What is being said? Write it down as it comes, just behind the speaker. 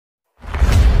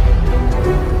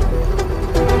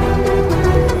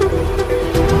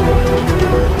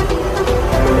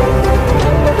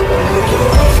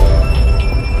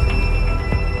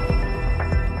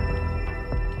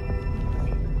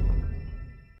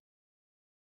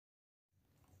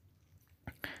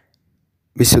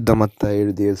വിശുദ്ധ മത്തായി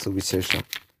എഴുതിയ സുവിശേഷം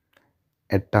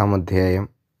 8-ാം അധ്യായം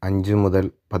 5 മുതൽ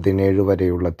 17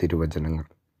 വരെയുള്ള തിരുവചനങ്ങൾ.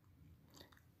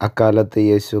 അക്കാലത്ത്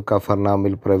യേശു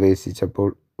കഫർനാമിൽ പ്രവേശിച്ചപ്പോൾ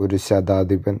ഒരു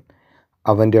ശതാധിപൻ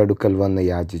അവൻ്റെ അടുക്കൽ വന്ന്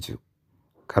യാചിച്ചു,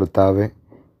 കർത്താവേ,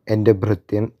 എൻ്റെ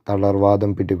ഭൃത്യൻ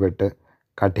തളർവാദം പിടിപെട്ട്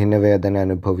കഠിനവേദന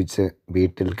അനുഭവിച്ച്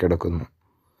വീട്ടിൽ കിടക്കുന്നു.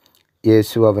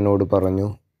 യേശു അവനോട് പറഞ്ഞു,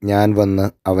 ഞാൻ വന്ന്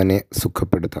അവനെ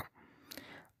സുഖപ്പെടുത്താം.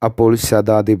 അപ്പോൾ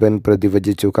ശതാധിപൻ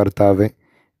പ്രതിവചിച്ചു, കർത്താവേ,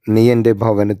 നീ എൻ്റെ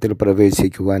ഭവനത്തിൽ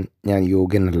പ്രവേശിക്കുവാൻ ഞാൻ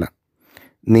യോഗ്യനല്ല.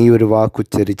 നീ ഒരു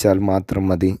വാക്കുച്ചരിച്ചാൽ മാത്രം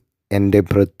മതി, എൻ്റെ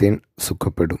ഭൃത്യൻ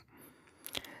സുഖപ്പെടും.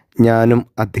 ഞാനും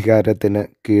അധികാരത്തിന്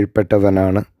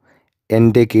കീഴ്പ്പെട്ടവനാണ്,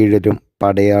 എൻ്റെ കീഴിലും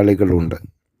പടയാളികളുണ്ട്.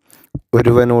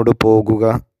 ഒരുവനോട്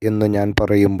പോകുക എന്ന് ഞാൻ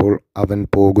പറയുമ്പോൾ അവൻ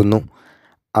പോകുന്നു,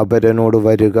 അപരനോട്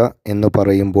വരുക എന്ന്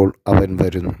പറയുമ്പോൾ അവൻ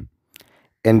വരുന്നു.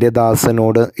 എൻ്റെ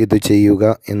ദാസനോട് ഇത്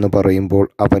ചെയ്യുക എന്ന് പറയുമ്പോൾ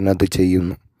അവൻ അത്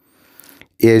ചെയ്യുന്നു.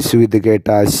 യേശു ഇത്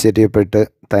കേട്ട് ആശ്ചര്യപ്പെട്ട്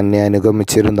തന്നെ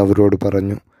അനുഗമിച്ചിരുന്നവരോട്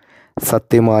പറഞ്ഞു,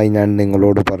 സത്യമായി ഞാൻ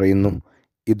നിങ്ങളോട് പറയുന്നു,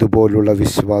 ഇതുപോലുള്ള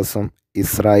വിശ്വാസം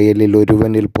ഇസ്രായേലിൽ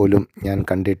ഒരുവനിൽ പോലും ഞാൻ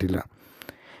കണ്ടിട്ടില്ല.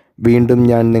 വീണ്ടും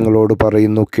ഞാൻ നിങ്ങളോട്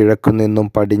പറയുന്നു, കിഴക്കുനിന്നും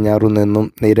പടിഞ്ഞാറുനിന്നും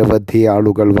നിരവധി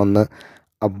ആളുകൾ വന്ന്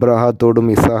അബ്രാഹത്തോടും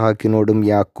ഇസഹാക്കിനോടും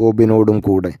യാക്കോബിനോടും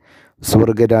കൂടെ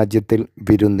സ്വർഗരാജ്യത്തിൽ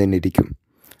വിരുന്നിനിരിക്കും.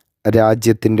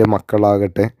 രാജ്യത്തിൻ്റെ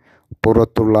മക്കളാകട്ടെ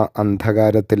പുറത്തുള്ള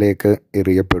അന്ധകാരത്തിലേക്ക്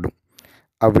എറിയപ്പെടും.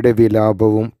 അവിടെ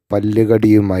വിലാപവും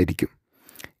പല്ലുകടിയുമായിരിക്കും.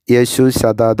 യേശു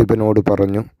ശതാധിപനോട്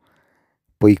പറഞ്ഞു,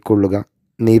 പൊയ്ക്കൊള്ളുക,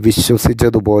 നീ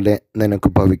വിശ്വസിച്ചതുപോലെ നിനക്ക്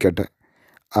ഭവിക്കട്ടെ.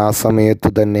 ആ സമയത്തു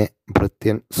തന്നെ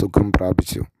ഭൃത്യൻ സുഖം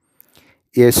പ്രാപിച്ചു.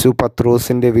 യേശു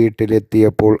പത്രോസിൻ്റെ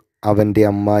വീട്ടിലെത്തിയപ്പോൾ അവൻ്റെ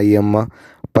അമ്മായിയമ്മ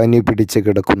പനി പിടിച്ച്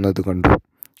കിടക്കുന്നത് കണ്ടു.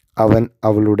 അവൻ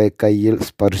അവളുടെ കയ്യിൽ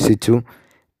സ്പർശിച്ചു.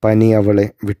 പനി അവളെ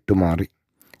വിട്ടുമാറി.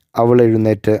 അവൾ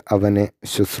എഴുന്നേറ്റ് അവനെ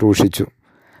ശുശ്രൂഷിച്ചു.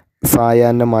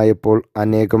 സായാഹ്നമായപ്പോൾ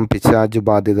അനേകം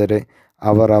പിശാചുബാധിതരെ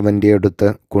അവർ അവൻ്റെ അടുത്ത്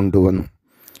കൊണ്ടുവന്നു.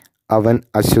 അവൻ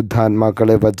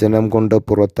അശുദ്ധാത്മാക്കളെ വചനം കൊണ്ട്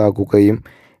പുറത്താക്കുകയും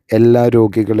എല്ലാ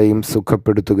രോഗികളെയും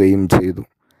സുഖപ്പെടുത്തുകയും ചെയ്തു.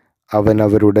 അവൻ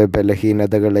അവരുടെ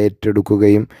ബലഹീനതകൾ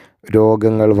ഏറ്റെടുക്കുകയും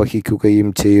രോഗങ്ങൾ വഹിക്കുകയും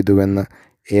ചെയ്തുവെന്ന്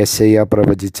യെശയ്യാ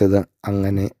പ്രവചിച്ചത്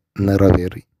അങ്ങനെ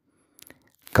നിറവേറി.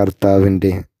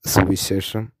 കർത്താവിൻ്റെ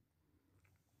സുവിശേഷം.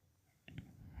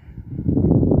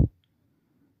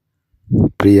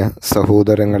 പ്രിയ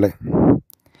സഹോദരങ്ങളെ,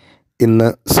 ഇന്ന്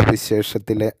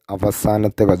സുവിശേഷത്തിലെ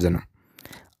അവസാനത്തെ വചനം,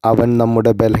 അവൻ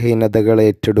നമ്മുടെ ബലഹീനതകൾ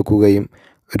ഏറ്റെടുക്കുകയും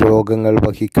രോഗങ്ങൾ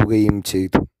വഹിക്കുകയും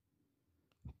ചെയ്തു.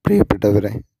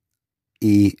 പ്രിയപ്പെട്ടവരെ,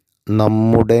 ഈ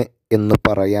നമ്മുടെ എന്ന്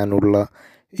പറയാനുള്ള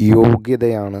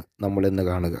യോഗ്യതയാണ് നമ്മളിന്ന്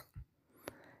കാണുക.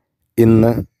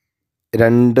 ഇന്ന്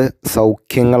 2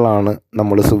 സൗഖ്യങ്ങളാണ്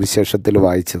നമ്മൾ സുവിശേഷത്തിൽ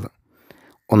വായിച്ചത്.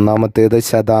 ഒന്നാമത്തേത്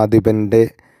ശതാധിപൻ്റെ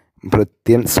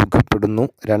ഭൃത്യൻ സുഖപ്പെടുന്നു.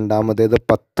 രണ്ടാമത്തേത്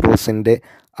പത്രോസിൻ്റെ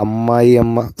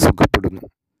അമ്മായിയമ്മ സുഖപ്പെടുന്നു.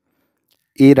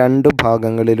 ഈ 2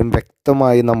 ഭാഗങ്ങളിലും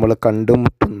വ്യക്തമായി നമ്മൾ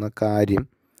കണ്ടുമുട്ടുന്ന കാര്യം,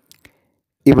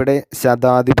 ഇവിടെ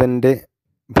ശതാധിപൻ്റെ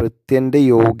ഭൃത്യൻ്റെ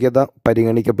യോഗ്യത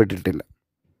പരിഗണിക്കപ്പെട്ടിട്ടില്ല.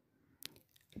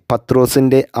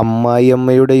 പത്രോസിൻ്റെ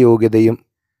അമ്മായിയമ്മയുടെ യോഗ്യതയും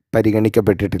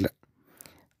പരിഗണിക്കപ്പെട്ടിട്ടില്ല.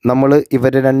 നമ്മൾ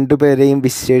ഇവരെ 2 പേരെയും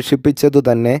വിശേഷിപ്പിച്ചതു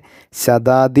തന്നെ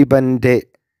ശതാധിപൻ്റെ,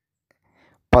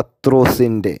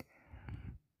 പത്രോസിൻ്റെ.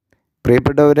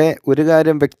 പ്രിയപ്പെട്ടവരെ, ഒരു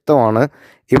കാര്യം വ്യക്തമാണ്,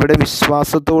 ഇവിടെ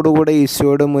വിശ്വാസത്തോടുകൂടെ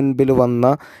ഈശോയുടെ മുൻപിൽ വന്ന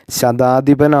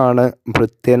ശതാധിപനാണ്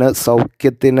ഭൃത്യന്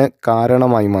സൗഖ്യത്തിന്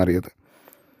കാരണമായി മാറിയത്.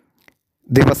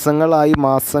 ദിവസങ്ങളായി,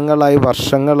 മാസങ്ങളായി,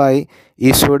 വർഷങ്ങളായി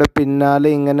ഈശോയുടെ പിന്നാലെ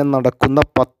ഇങ്ങനെ നടക്കുന്ന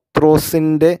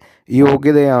പത്രോസിൻ്റെ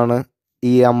യോഗ്യതയാണ്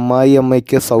ഈ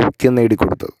അമ്മായിയമ്മയ്ക്ക് സൗഖ്യം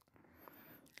നേടിക്കൊടുത്തത്.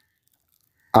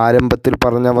 ആരംഭത്തിൽ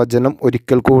പറഞ്ഞ വചനം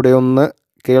ഒരിക്കൽ കൂടെ ഒന്ന്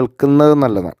കേൾക്കുന്നത്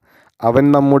നല്ലതാണ്. അവൻ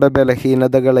നമ്മുടെ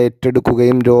ബലഹീനതകൾ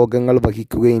ഏറ്റെടുക്കുകയും രോഗങ്ങൾ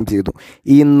വഹിക്കുകയും ചെയ്തു.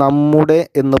 ഈ നമ്മുടെ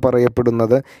എന്ന്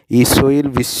പറയപ്പെടുന്നത് ഈശോയിൽ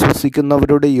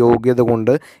വിശ്വസിക്കുന്നവരുടെ യോഗ്യത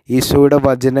കൊണ്ട്, ഈശോയുടെ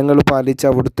വചനങ്ങൾ പാലിച്ച്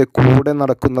അവിടുത്തെ കൂടെ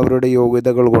നടക്കുന്നവരുടെ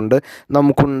യോഗ്യതകൾ കൊണ്ട്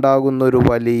നമുക്കുണ്ടാകുന്നൊരു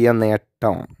വലിയ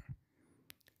നേട്ടമാണ്.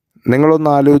 നിങ്ങളൊന്ന്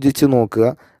ആലോചിച്ച് നോക്കുക,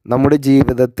 നമ്മുടെ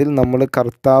ജീവിതത്തിൽ നമ്മൾ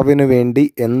കർത്താവിന് വേണ്ടി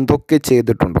എന്തൊക്കെ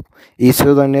ചെയ്തിട്ടുണ്ടോ? ഈശോ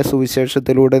തന്നെ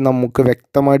സുവിശേഷത്തിലൂടെ നമുക്ക്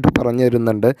വ്യക്തമായിട്ട് പറഞ്ഞു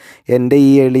തരുന്നുണ്ട്, എൻ്റെ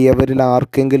ഈ എളിയവരിൽ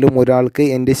ആർക്കെങ്കിലും ഒരാൾക്ക്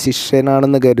എൻ്റെ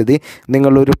ശിഷ്യനാണെന്ന് കരുതി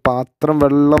നിങ്ങളൊരു പാത്രം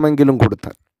വെള്ളമെങ്കിലും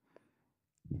കൊടുത്താൽ,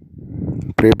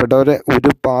 പ്രിയപ്പെട്ടവരെ,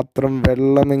 ഒരു പാത്രം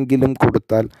വെള്ളമെങ്കിലും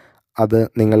കൊടുത്താൽ അത്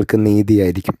നിങ്ങൾക്ക്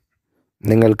നീതിയായിരിക്കും.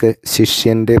 നിങ്ങൾക്ക്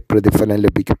ശിഷ്യൻ്റെ പ്രതിഫലം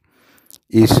ലഭിക്കും.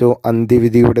 ഈശോ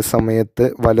അന്ത്യവിധിയുടെ സമയത്ത്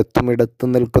വലത്തുമിടത്ത്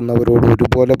നിൽക്കുന്നവരോട്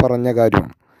ഒരുപോലെ പറഞ്ഞ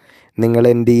കാര്യമാണ്, നിങ്ങൾ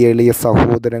എൻ്റെ ഈ എളിയ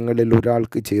സഹോദരങ്ങളിൽ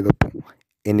ഒരാൾക്ക് ചെയ്തപ്പോൾ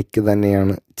എനിക്ക്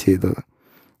തന്നെയാണ് ചെയ്തത്.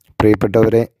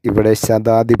 പ്രിയപ്പെട്ടവരെ, ഇവിടെ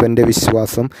ശതാധിപൻ്റെ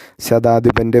വിശ്വാസം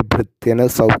ശതാധിപൻ്റെ ഭൃത്യന്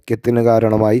സൗഖ്യത്തിന്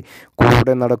കാരണമായി.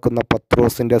 കൂടെ നടക്കുന്ന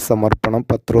പത്രോസിൻ്റെ സമർപ്പണം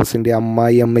പത്രോസിൻ്റെ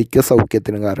അമ്മായിയമ്മയ്ക്ക്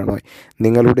സൗഖ്യത്തിന് കാരണമായി.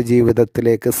 നിങ്ങളുടെ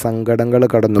ജീവിതത്തിലേക്ക് സങ്കടങ്ങൾ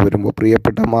കടന്നു വരുമ്പോൾ,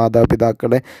 പ്രിയപ്പെട്ട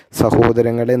മാതാപിതാക്കളെ,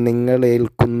 സഹോദരങ്ങളെ,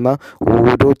 നിങ്ങളേൽക്കുന്ന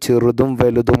ഓരോ ചെറുതും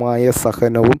വലുതുമായ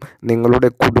സഹനവും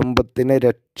നിങ്ങളുടെ കുടുംബത്തിന്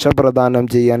രക്ഷ പ്രദാനം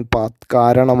ചെയ്യാൻ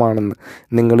കാരണമാണെന്ന്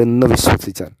നിങ്ങൾ ഇന്ന്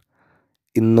വിശ്വസിച്ചാൽ,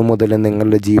 ഇന്നു മുതൽ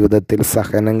നിങ്ങളുടെ ജീവിതത്തിൽ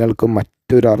സഹനങ്ങൾക്ക്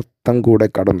മറ്റൊരർത്ഥം കൂടെ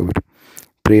കടന്നു വരും.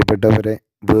 പ്രിയപ്പെട്ടവരെ,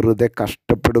 വെറുതെ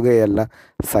കഷ്ടപ്പെടുകയല്ല,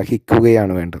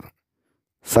 സഹിക്കുകയാണ് വേണ്ടത്.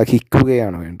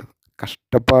 സഹിക്കുകയാണ് വേണ്ടത്,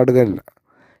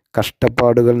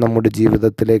 കഷ്ടപ്പാടുകൾ നമ്മുടെ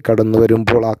ജീവിതത്തിലേക്ക് കടന്നു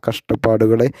വരുമ്പോൾ ആ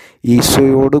കഷ്ടപ്പാടുകളെ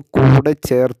ഈശോയോട് കൂടെ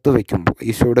ചേർത്ത് വയ്ക്കുമ്പോൾ,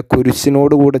 ഈശോയുടെ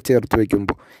കുരിശിനോട് കൂടെ ചേർത്ത്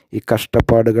വയ്ക്കുമ്പോൾ ഈ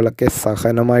കഷ്ടപ്പാടുകളൊക്കെ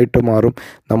സഹനമായിട്ട് മാറും,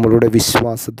 നമ്മളുടെ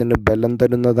വിശ്വാസത്തിന് ബലം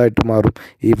തരുന്നതായിട്ട് മാറും.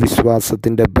 ഈ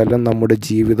വിശ്വാസത്തിൻ്റെ ബലം നമ്മുടെ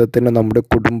ജീവിതത്തിന്, നമ്മുടെ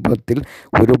കുടുംബത്തിൽ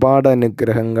ഒരുപാട്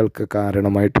അനുഗ്രഹങ്ങൾക്ക്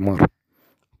കാരണമായിട്ട് മാറും.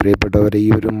 പ്രിയപ്പെട്ടവരെ, ഈ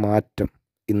ഒരു മാറ്റം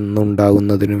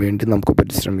ഇന്നുണ്ടാകുന്നതിന് വേണ്ടി നമുക്ക്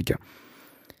പരിശ്രമിക്കാം.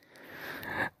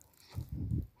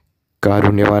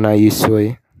 കാരുണ്യവാനായ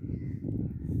ഈശോയെ,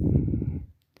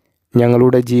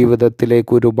 ഞങ്ങളുടെ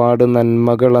ജീവിതത്തിലേക്ക് ഒരുപാട്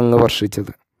നന്മകൾ അങ്ങ് വർഷിച്ചത്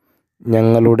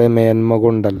ഞങ്ങളുടെ മേന്മ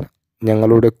കൊണ്ടല്ല,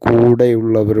 ഞങ്ങളുടെ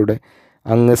കൂടെയുള്ളവരുടെ,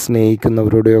 അങ്ങ്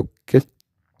സ്നേഹിക്കുന്നവരുടെയൊക്കെ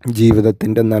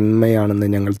ജീവിതത്തിൻ്റെ നന്മയാണെന്ന്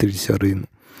ഞങ്ങൾ തിരിച്ചറിയുന്നു.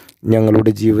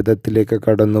 ഞങ്ങളുടെ ജീവിതത്തിലേക്ക്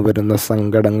കടന്നു വരുന്ന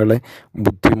സങ്കടങ്ങളെ,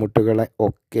 ബുദ്ധിമുട്ടുകളെ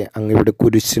ഒക്കെ അങ്ങയുടെ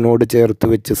കുരിശിനോട് ചേർത്ത്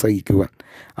വെച്ച് സഹിക്കുവാൻ,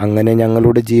 അങ്ങനെ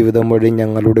ഞങ്ങളുടെ ജീവിതം വഴി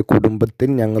ഞങ്ങളുടെ കുടുംബത്തിൽ,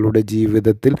 ഞങ്ങളുടെ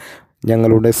ജീവിതത്തിൽ,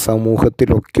 ഞങ്ങളുടെ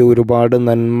സമൂഹത്തിലൊക്കെ ഒരുപാട്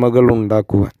നന്മകൾ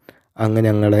ഉണ്ടാക്കുവാൻ അങ്ങ്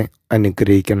ഞങ്ങളെ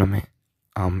അനുഗ്രഹിക്കണമേ.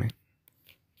 ആമേൻ.